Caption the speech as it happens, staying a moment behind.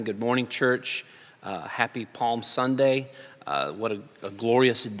Good morning, church. Happy Palm Sunday. What a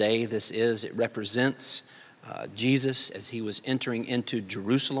glorious day this is. It represents Jesus as he was entering into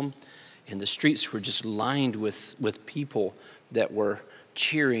Jerusalem, and the streets were just lined with people that were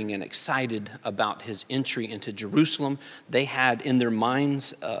cheering and excited about his entry into Jerusalem. They had in their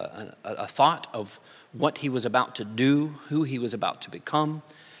minds a thought of what he was about to do, who he was about to become,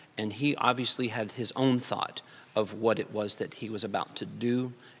 and he obviously had his own thought of what it was that he was about to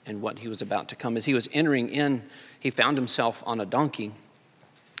do and what he was about to come. As he was entering in, he found himself on a donkey,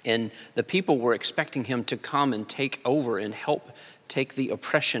 and the people were expecting him to come and take over and help take the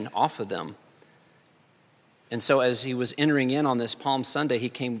oppression off of them. And so as he was entering in on this Palm Sunday, he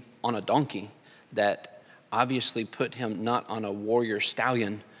came on a donkey that obviously put him not on a warrior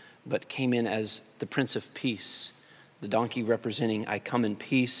stallion, but came in as the Prince of Peace, the donkey representing, "I come in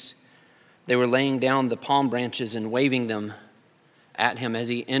peace." They were laying down the palm branches and waving them at him as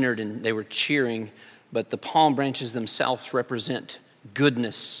he entered, and they were cheering. But the palm branches themselves represent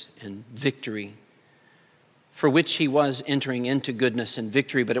goodness and victory, for which he was entering into goodness and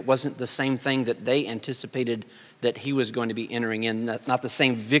victory, but it wasn't the same thing that they anticipated that he was going to be entering in. Not the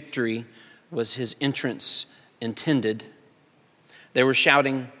same victory was his entrance intended. They were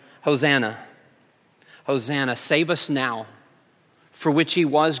shouting, "Hosanna, Hosanna, save us now," for which he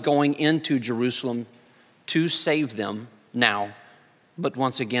was going into Jerusalem to save them now, but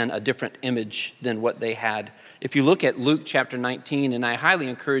once again, a different image than what they had. If you look at Luke chapter 19, and I highly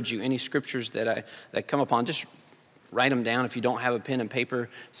encourage you, any scriptures that come upon, just write them down. If you don't have a pen and paper,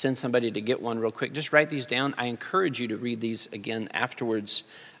 send somebody to get one real quick. Just write these down. I encourage you to read these again afterwards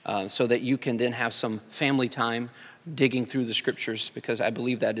so that you can then have some family time digging through the scriptures, because I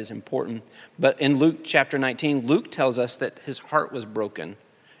believe that is important. But in Luke chapter 19, Luke tells us that his heart was broken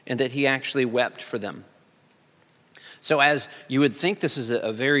and that he actually wept for them. So as you would think this is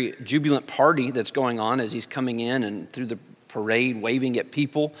a very jubilant party that's going on as he's coming in and through the parade waving at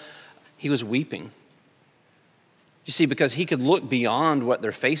people, he was weeping. You see, because he could look beyond what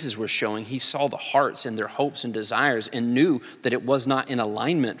their faces were showing. He saw the hearts and their hopes and desires and knew that it was not in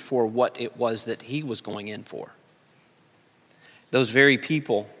alignment for what it was that he was going in for. Those very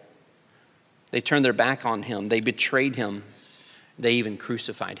people, they turned their back on him. They betrayed him. They even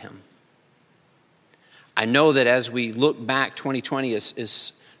crucified him. I know that as we look back, 2020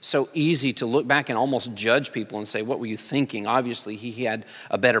 is so easy to look back and almost judge people and say, what were you thinking? Obviously, he had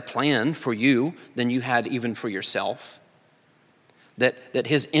a better plan for you than you had even for yourself. That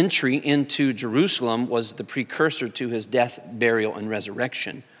his entry into Jerusalem was the precursor to his death, burial, and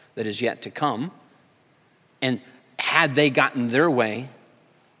resurrection that is yet to come. And had they gotten their way,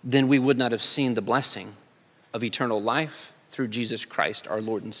 then we would not have seen the blessing of eternal life through Jesus Christ, our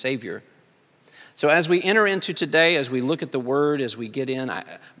Lord and Savior. So as we enter into today, as we look at the Word, as we get in,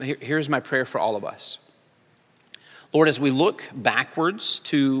 here's my prayer for all of us. Lord, as we look backwards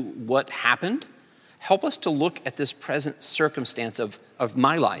to what happened, help us to look at this present circumstance of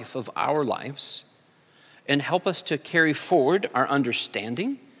my life, of our lives, and help us to carry forward our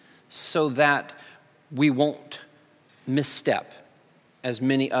understanding so that we won't misstep as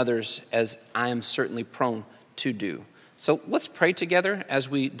many others as I am certainly prone to do. So let's pray together as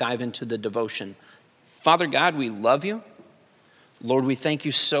we dive into the devotion. Father God, we love you. Lord, we thank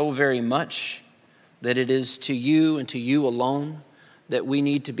you so very much that it is to you and to you alone that we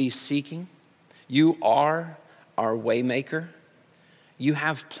need to be seeking. You are our way maker. You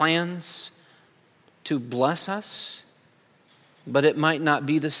have plans to bless us, but it might not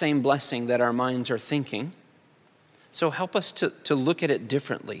be the same blessing that our minds are thinking. So help us to look at it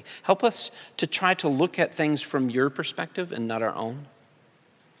differently. Help us to try to look at things from your perspective and not our own.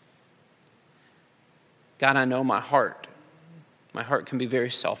 God, I know my heart can be very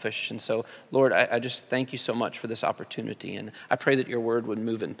selfish. And so, Lord, I just thank you so much for this opportunity. And I pray that your word would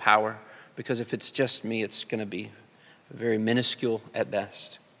move in power, because if it's just me, it's going to be very minuscule at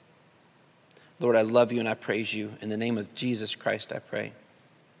best. Lord, I love you and I praise you. In the name of Jesus Christ, I pray.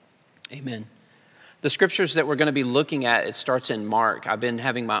 Amen. The scriptures that we're going to be looking at, it starts in Mark. I've been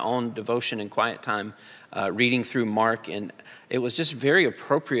having my own devotion and quiet time reading through Mark, and it was just very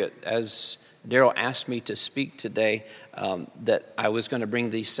appropriate as Daryl asked me to speak today that I was going to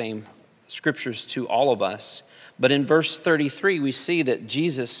bring these same scriptures to all of us. But in verse 33, we see that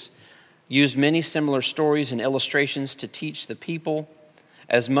Jesus used many similar stories and illustrations to teach the people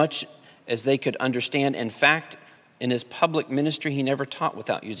as much as they could understand. In fact, in his public ministry, he never taught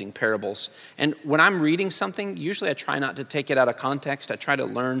without using parables. And when I'm reading something, usually I try not to take it out of context. I try to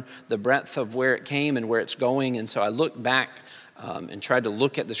learn the breadth of where it came and where it's going. And so I look back and tried to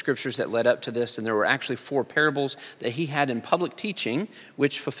look at the scriptures that led up to this, and there were actually 4 parables that he had in public teaching,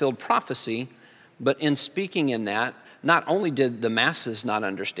 which fulfilled prophecy. But in speaking in that, not only did the masses not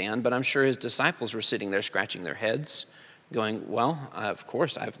understand, but I'm sure his disciples were sitting there scratching their heads, going, well, of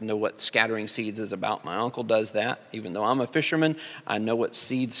course, I know what scattering seeds is about. My uncle does that. Even though I'm a fisherman, I know what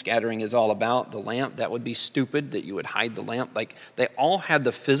seed scattering is all about. The lamp, that would be stupid that you would hide the lamp. Like, they all had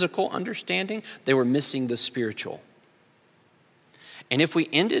the physical understanding. They were missing the spiritual. And if we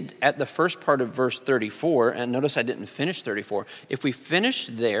ended at the first part of verse 34, and notice I didn't finish 34, if we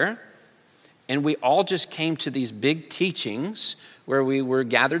finished there and we all just came to these big teachings where we were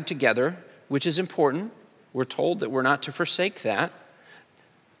gathered together, which is important, we're told that we're not to forsake that.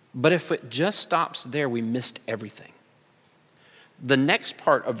 But if it just stops there, we missed everything. The next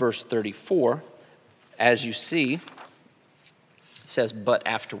part of verse 34, as you see, says, but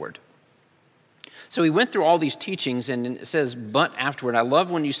afterward. So he went through all these teachings, and it says, but afterward. I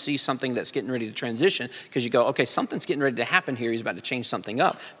love when you see something that's getting ready to transition, because you go, okay, something's getting ready to happen here. He's about to change something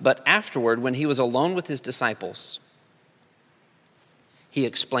up. But afterward, when he was alone with his disciples, he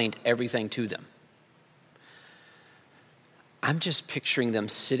explained everything to them. I'm just picturing them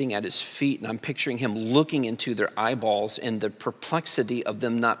sitting at his feet, and I'm picturing him looking into their eyeballs and the perplexity of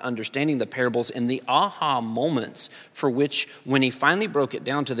them not understanding the parables and the aha moments for which, when he finally broke it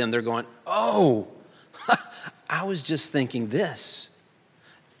down to them, they're going, oh, I was just thinking this.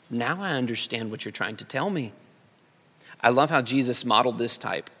 Now I understand what you're trying to tell me. I love how Jesus modeled this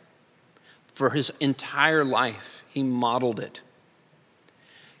type. For his entire life, he modeled it.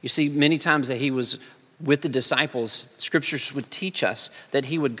 You see, many times that he was with the disciples, scriptures would teach us that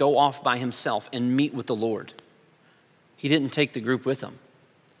he would go off by himself and meet with the Lord. He didn't take the group with him.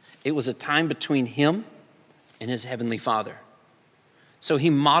 It was a time between him and his heavenly Father. So he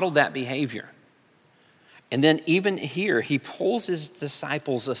modeled that behavior. And then even here, he pulls his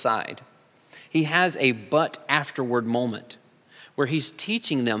disciples aside. He has a but afterward moment where he's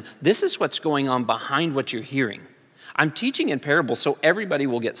teaching them, this is what's going on behind what you're hearing. I'm teaching in parables so everybody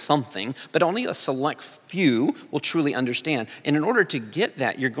will get something, but only a select few will truly understand. And in order to get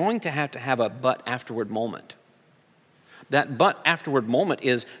that, you're going to have a but afterward moment. That but afterward moment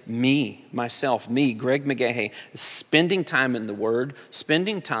is me, Greg McGahey, spending time in the Word,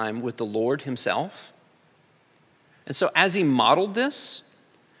 spending time with the Lord himself. And so as he modeled this,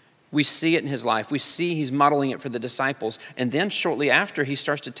 we see it in his life. We see he's modeling it for the disciples. And then shortly after, he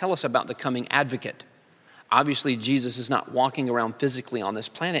starts to tell us about the coming advocate. Obviously, Jesus is not walking around physically on this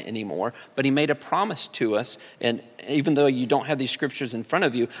planet anymore, but he made a promise to us. And even though you don't have these scriptures in front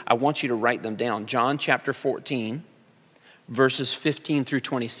of you, I want you to write them down. John chapter 14, verses 15 through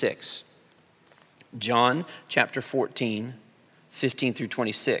 26. John chapter 14, 15 through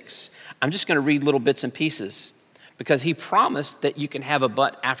 26. I'm just going to read little bits and pieces because he promised that you can have a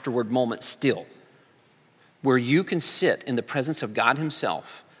but afterward moment still, where you can sit in the presence of God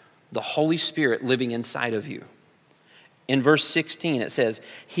himself, the Holy Spirit living inside of you. In verse 16, it says,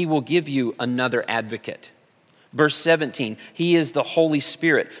 he will give you another advocate. Verse 17, he is the Holy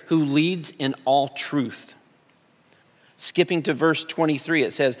Spirit who leads in all truth. Skipping to verse 23,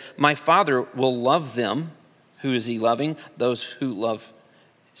 it says, my Father will love them. Who is he loving? Those who love.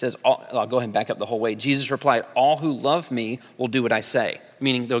 It says, I'll go ahead and back up the whole way. Jesus replied, all who love me will do what I say,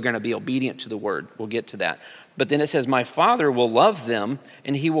 meaning they're going to be obedient to the word. We'll get to that. But then it says, my Father will love them,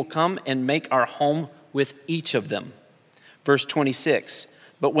 and he will come and make our home with each of them. Verse 26,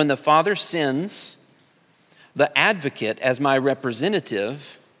 but when the Father sends the advocate as my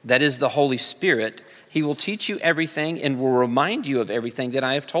representative, that is the Holy Spirit, he will teach you everything and will remind you of everything that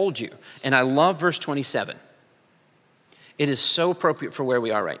I have told you. And I love verse 27. It is so appropriate for where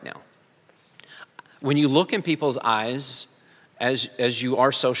we are right now. When you look in people's eyes, as you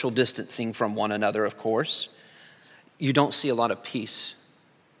are social distancing from one another, of course, you don't see a lot of peace.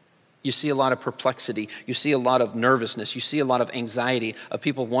 You see a lot of perplexity. You see a lot of nervousness. You see a lot of anxiety of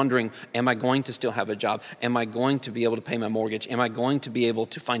people wondering, am I going to still have a job? Am I going to be able to pay my mortgage? Am I going to be able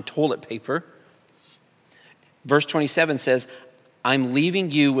to find toilet paper? Verse 27 says, I'm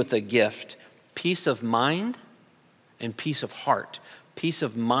leaving you with a gift, peace of mind and peace of heart. Peace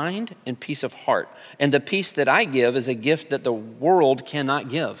of mind and peace of heart. And the peace that I give is a gift that the world cannot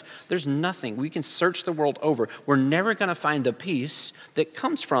give. There's nothing. We can search the world over. We're never going to find the peace that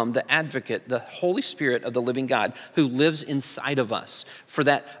comes from the advocate, the Holy Spirit of the living God who lives inside of us. For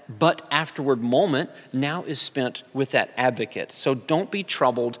that but afterward moment now is spent with that advocate. So don't be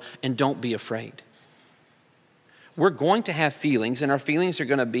troubled and don't be afraid. We're going to have feelings, and our feelings are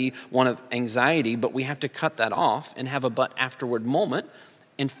going to be one of anxiety, but we have to cut that off and have a but afterward moment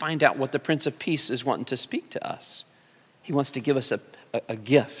and find out what the Prince of Peace is wanting to speak to us. He wants to give us a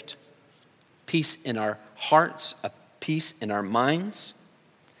gift, peace in our hearts, a peace in our minds.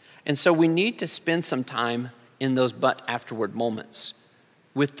 And so we need to spend some time in those but afterward moments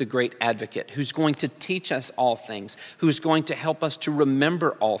with the great advocate who's going to teach us all things, who's going to help us to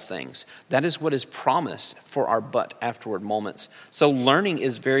remember all things. That is what is promised for our but afterward moments. So learning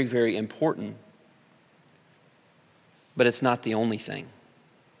is very, very important, but it's not the only thing.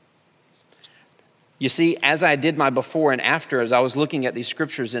 You see, as I did my before and after, as I was looking at these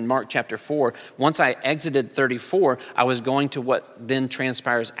scriptures in Mark chapter 4, once I exited 34, I was going to what then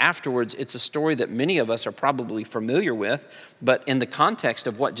transpires afterwards. It's a story that many of us are probably familiar with, but in the context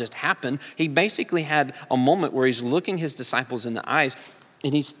of what just happened, he basically had a moment where he's looking his disciples in the eyes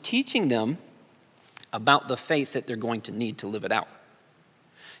and he's teaching them about the faith that they're going to need to live it out.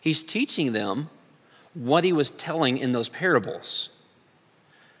 He's teaching them what he was telling in those parables.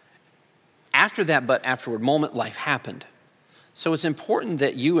 After that but afterward moment, life happened. So it's important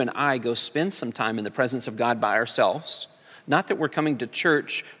that you and I go spend some time in the presence of God by ourselves. Not that we're coming to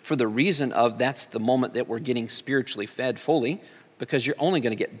church for the reason of that's the moment that we're getting spiritually fed fully, because you're only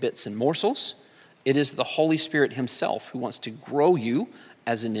going to get bits and morsels. It is the Holy Spirit himself who wants to grow you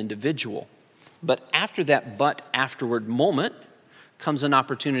as an individual. But after that but afterward moment comes an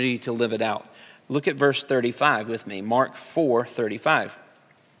opportunity to live it out. Look at verse 35 with me, Mark 4:35.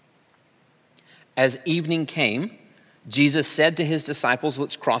 As evening came, Jesus said to his disciples,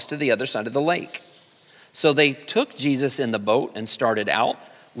 let's cross to the other side of the lake. So they took Jesus in the boat and started out,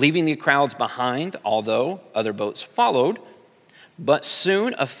 leaving the crowds behind, although other boats followed. But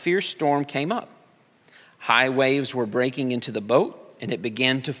soon a fierce storm came up. High waves were breaking into the boat, and it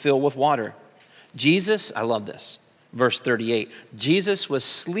began to fill with water. Jesus, I love this, verse 38, Jesus was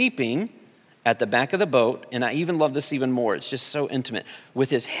sleeping at the back of the boat, and I even love this even more, it's just so intimate, with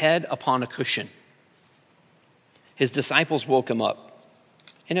his head upon a cushion. His disciples woke him up,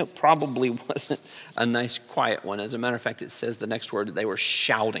 and it probably wasn't a nice, quiet one. As a matter of fact, it says the next word, they were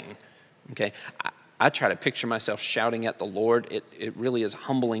shouting, okay? I try to picture myself shouting at the Lord. It really is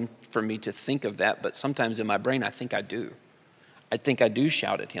humbling for me to think of that, but sometimes in my brain, I think I do. I think I do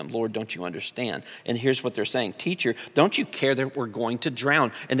shout at him, Lord, don't you understand? And here's what they're saying, teacher, don't you care that we're going to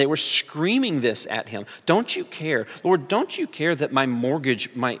drown? And they were screaming this at him. Don't you care? Lord, don't you care that my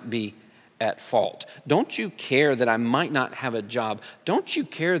mortgage might be at fault? Don't you care that I might not have a job? Don't you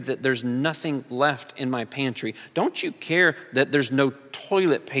care that there's nothing left in my pantry? Don't you care that there's no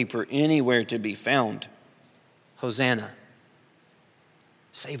toilet paper anywhere to be found? Hosanna,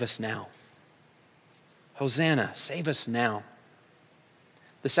 save us now. Hosanna, save us now.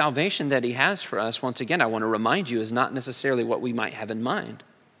 The salvation that he has for us, once again, I want to remind you, is not necessarily what we might have in mind.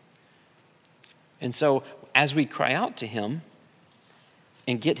 And so as we cry out to him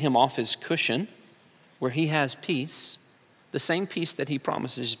and get him off his cushion where he has peace, the same peace that he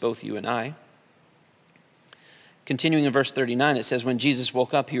promises both you and I. Continuing in verse 39, it says, when Jesus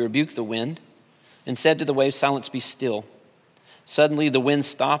woke up, he rebuked the wind and said to the waves, silence, be still. Suddenly the wind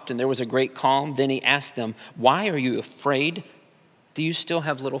stopped and there was a great calm. Then he asked them, why are you afraid? Do you still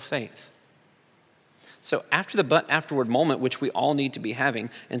have little faith? So after the but afterward moment, which we all need to be having,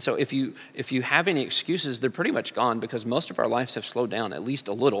 and so if you have any excuses, they're pretty much gone because most of our lives have slowed down at least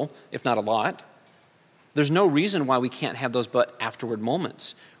a little, if not a lot. There's no reason why we can't have those but afterward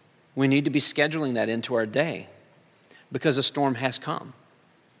moments. We need to be scheduling that into our day because a storm has come.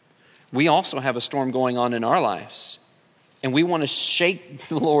 We also have a storm going on in our lives, and we want to shake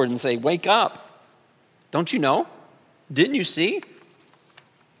the Lord and say, wake up. Don't you know? Didn't you see?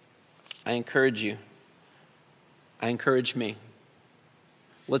 I encourage you. I encourage me.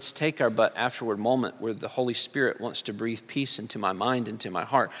 Let's take our but afterward moment where the Holy Spirit wants to breathe peace into my mind, into my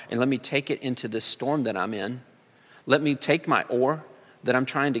heart, and let me take it into this storm that I'm in. Let me take my oar that I'm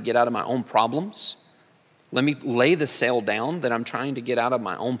trying to get out of my own problems. Let me lay the sail down that I'm trying to get out of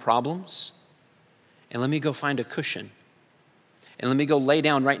my own problems. And let me go find a cushion. And let me go lay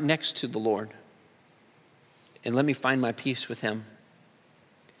down right next to the Lord. And let me find my peace with him.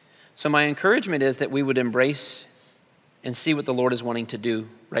 So my encouragement is that we would embrace and see what the Lord is wanting to do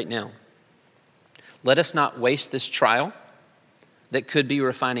right now. Let us not waste this trial that could be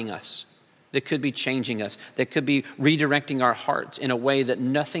refining us, that could be changing us, that could be redirecting our hearts in a way that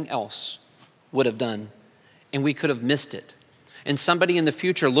nothing else would have done, and we could have missed it. And somebody in the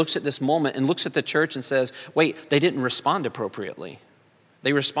future looks at this moment and looks at the church and says, wait, they didn't respond appropriately.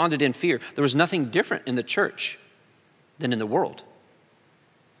 They responded in fear. There was nothing different in the church than in the world.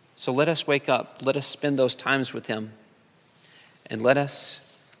 So let us wake up. Let us spend those times with him. And let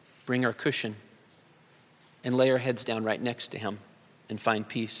us bring our cushion and lay our heads down right next to him and find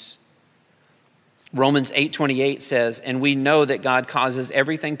peace. Romans 8:28 says, "And we know that God causes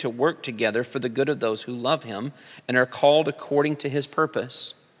everything to work together for the good of those who love him and are called according to his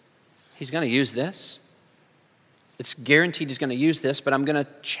purpose." He's going to use this. It's guaranteed he's going to use this, but I'm going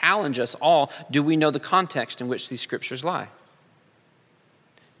to challenge us all. Do we know the context in which these scriptures lie?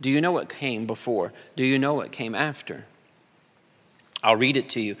 Do you know what came before? Do you know what came after? I'll read it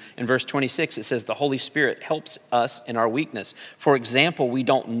to you. In verse 26, it says, "The Holy Spirit helps us in our weakness. For example, we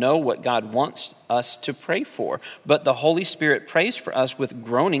don't know what God wants us to pray for, but the Holy Spirit prays for us with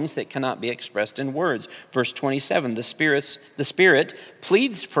groanings that cannot be expressed in words." Verse 27, the Spirit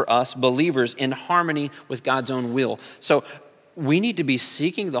pleads for us believers in harmony with God's own will. So we need to be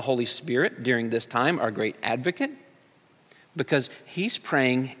seeking the Holy Spirit during this time, our great advocate, because he's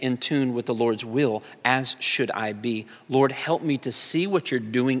praying in tune with the Lord's will, as should I be. Lord, help me to see what you're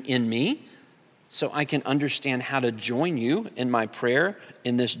doing in me so I can understand how to join you in my prayer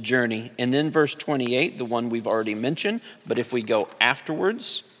in this journey. And then verse 28, the one we've already mentioned, but if we go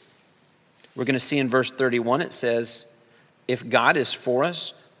afterwards, we're going to see in verse 31, it says, if God is for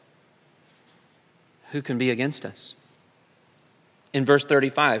us, who can be against us? In verse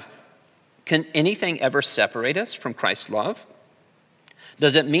 35, can anything ever separate us from Christ's love?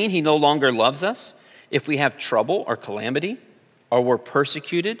 Does it mean he no longer loves us if we have trouble or calamity, or we're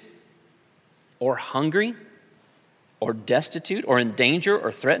persecuted, or hungry, or destitute, or in danger,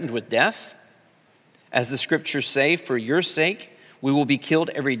 or threatened with death? As the scriptures say, for your sake, we will be killed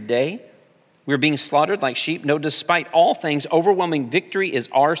every day. We're being slaughtered like sheep. No, despite all things, overwhelming victory is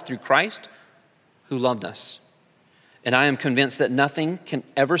ours through Christ who loved us. And I am convinced that nothing can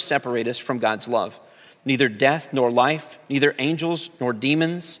ever separate us from God's love. Neither death nor life, neither angels nor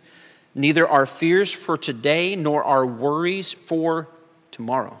demons, neither our fears for today nor our worries for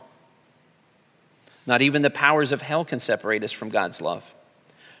tomorrow. Not even the powers of hell can separate us from God's love.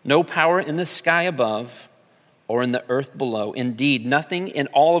 No power in the sky above or in the earth below. Indeed, nothing in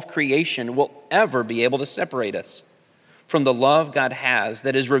all of creation will ever be able to separate us from the love God has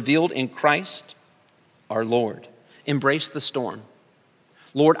that is revealed in Christ our Lord. Embrace the storm.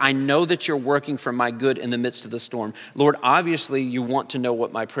 Lord, I know that you're working for my good in the midst of the storm. Lord, obviously you want to know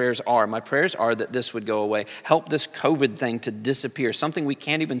what my prayers are. My prayers are that this would go away. Help this COVID thing to disappear. Something we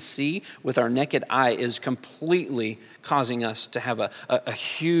can't even see with our naked eye is completely causing us to have a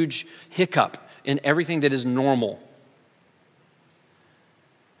huge hiccup in everything that is normal.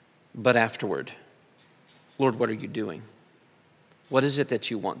 But afterward, Lord, what are you doing? What is it that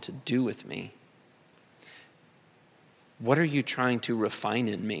you want to do with me? What are you trying to refine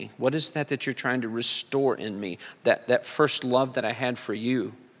in me? What is that you're trying to restore in me? That first love that I had for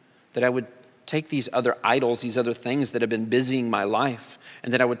you, that I would take these other idols, these other things that have been busying my life,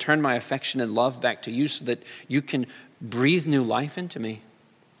 and that I would turn my affection and love back to you so that you can breathe new life into me.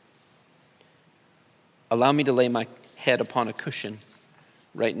 Allow me to lay my head upon a cushion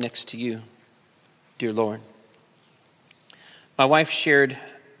right next to you, dear Lord. My wife shared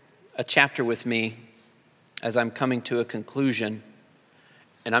a chapter with me as I'm coming to a conclusion,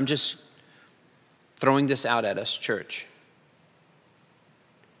 and I'm just throwing this out at us, church.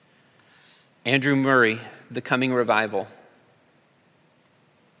 Andrew Murray, The Coming Revival.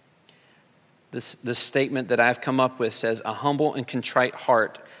 This statement that I've come up with says, a humble and contrite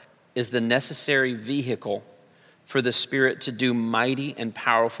heart is the necessary vehicle for the Spirit to do mighty and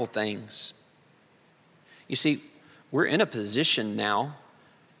powerful things. You see, we're in a position now,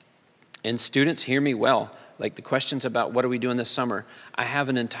 and students, hear me well, like the questions about what are we doing this summer, I have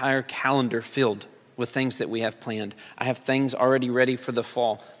an entire calendar filled with things that we have planned. I have things already ready for the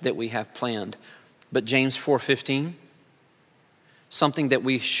fall that we have planned. But James 4:15, something that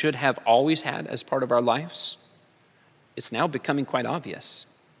we should have always had as part of our lives, it's now becoming quite obvious.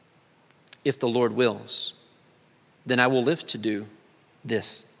 If the Lord wills, then I will live to do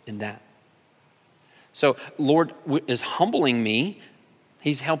this and that. So Lord is humbling me.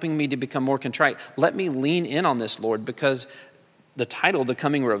 He's helping me to become more contrite. Let me lean in on this, Lord, because the title, The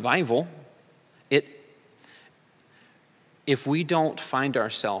Coming Revival, if we don't find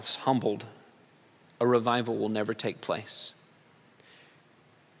ourselves humbled, a revival will never take place.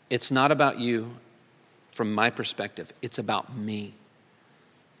 It's not about you from my perspective. It's about me.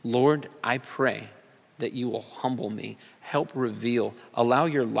 Lord, I pray that you will humble me, help reveal, allow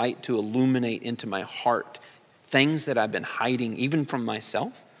your light to illuminate into my heart things that I've been hiding even from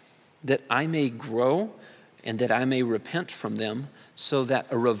myself, that I may grow and that I may repent from them so that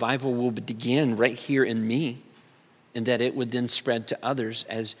a revival will begin right here in me and that it would then spread to others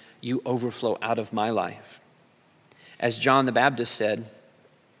as you overflow out of my life. As John the Baptist said,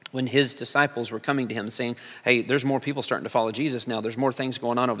 When his disciples were coming to him saying, hey, there's more people starting to follow Jesus now. There's more things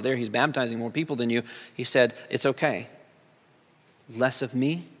going on over there. He's baptizing more people than you. He said, it's okay. Less of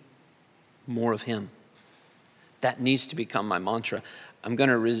me, more of him. That needs to become my mantra. I'm going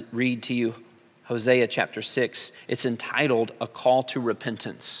to read to you Hosea chapter 6. It's entitled, A Call to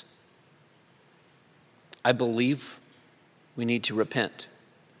Repentance. I believe we need to repent,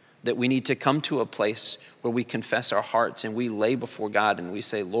 that we need to come to a place where we confess our hearts and we lay before God and we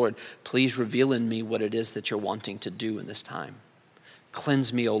say, Lord, please reveal in me what it is that you're wanting to do in this time.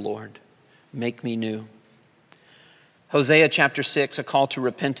 Cleanse me, O Lord. Make me new. Hosea chapter 6, a call to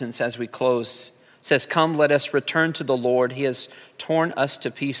repentance as we close, says, come, let us return to the Lord. He has torn us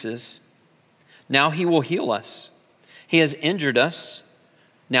to pieces. Now he will heal us. He has injured us.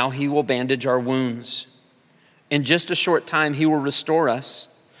 Now he will bandage our wounds. In just a short time, he will restore us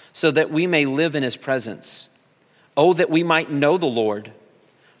so that we may live in his presence. Oh, that we might know the Lord.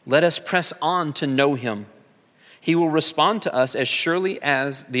 Let us press on to know him. He will respond to us as surely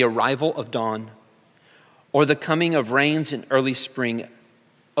as the arrival of dawn or the coming of rains in early spring.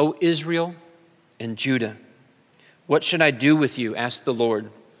 O Israel and Judah, what should I do with you? Asked the Lord.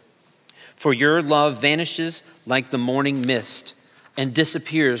 For your love vanishes like the morning mist and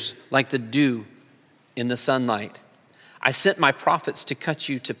disappears like the dew in the sunlight. I sent my prophets to cut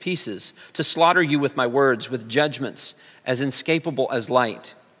you to pieces, to slaughter you with my words, with judgments as inescapable as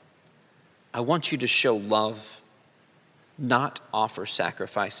light. I want you to show love, not offer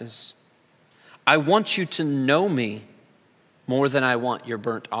sacrifices. I want you to know me more than I want your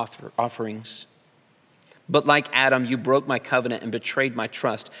burnt offerings. But like Adam, you broke my covenant and betrayed my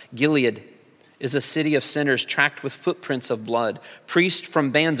trust. Gilead is a city of sinners tracked with footprints of blood, priests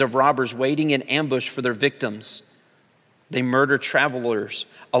from bands of robbers waiting in ambush for their victims. They murder travelers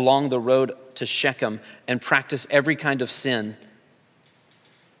along the road to Shechem and practice every kind of sin.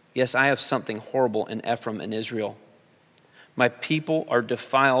 Yes, I have something horrible in Ephraim and Israel. My people are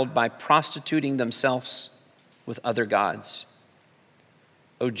defiled by prostituting themselves with other gods.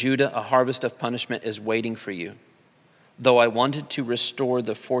 O Judah, a harvest of punishment is waiting for you, though I wanted to restore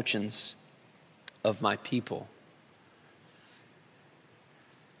the fortunes of my people.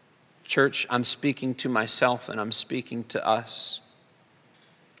 Church, I'm speaking to myself and I'm speaking to us.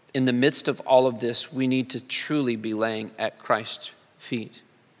 In the midst of all of this, we need to truly be laying at Christ's feet,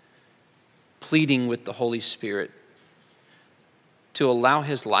 pleading with the Holy Spirit to allow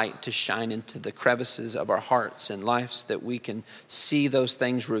his light to shine into the crevices of our hearts and lives, that we can see those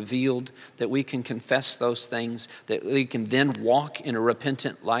things revealed, that we can confess those things, that we can then walk in a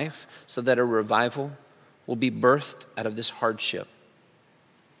repentant life so that a revival will be birthed out of this hardship.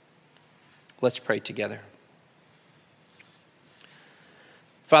 Let's pray together.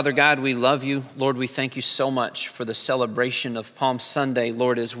 Father God, we love you. Lord, we thank you so much for the celebration of Palm Sunday.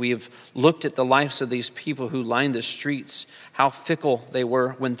 Lord, as we have looked at the lives of these people who lined the streets, how fickle they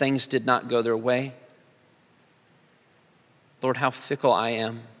were when things did not go their way. Lord, how fickle I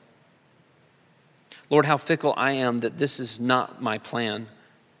am. Lord, how fickle I am that this is not my plan.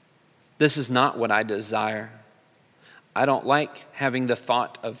 This is not what I desire. I don't like having the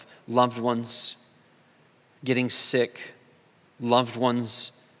thought of loved ones getting sick, loved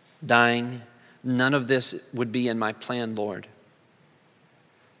ones dying. None of this would be in my plan, Lord.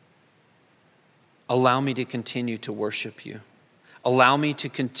 Allow me to continue to worship you. Allow me to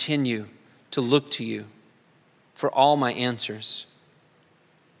continue to look to you for all my answers.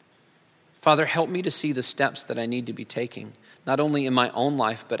 Father, help me to see the steps that I need to be taking, not only in my own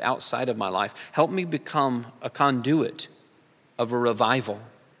life, but outside of my life. Help me become a conduit of a revival,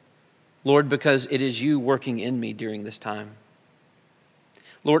 Lord, because it is you working in me during this time.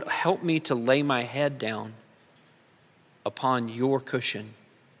 Lord, help me to lay my head down upon your cushion,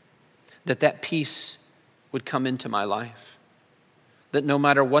 that peace would come into my life, that no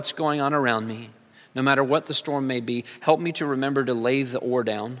matter what's going on around me, no matter what the storm may be, help me to remember to lay the oar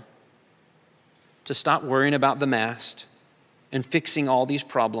down, to stop worrying about the mast and fixing all these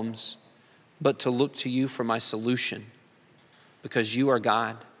problems, but to look to you for my solution, because you are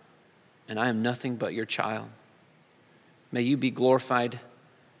God and I am nothing but your child. May you be glorified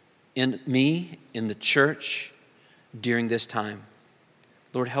in me, in the church, during this time.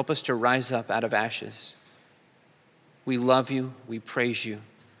 Lord, help us to rise up out of ashes. We love you, we praise you,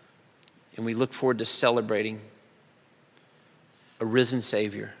 and we look forward to celebrating a risen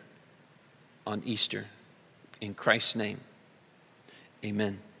Savior on Easter. In Christ's name,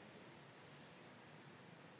 amen.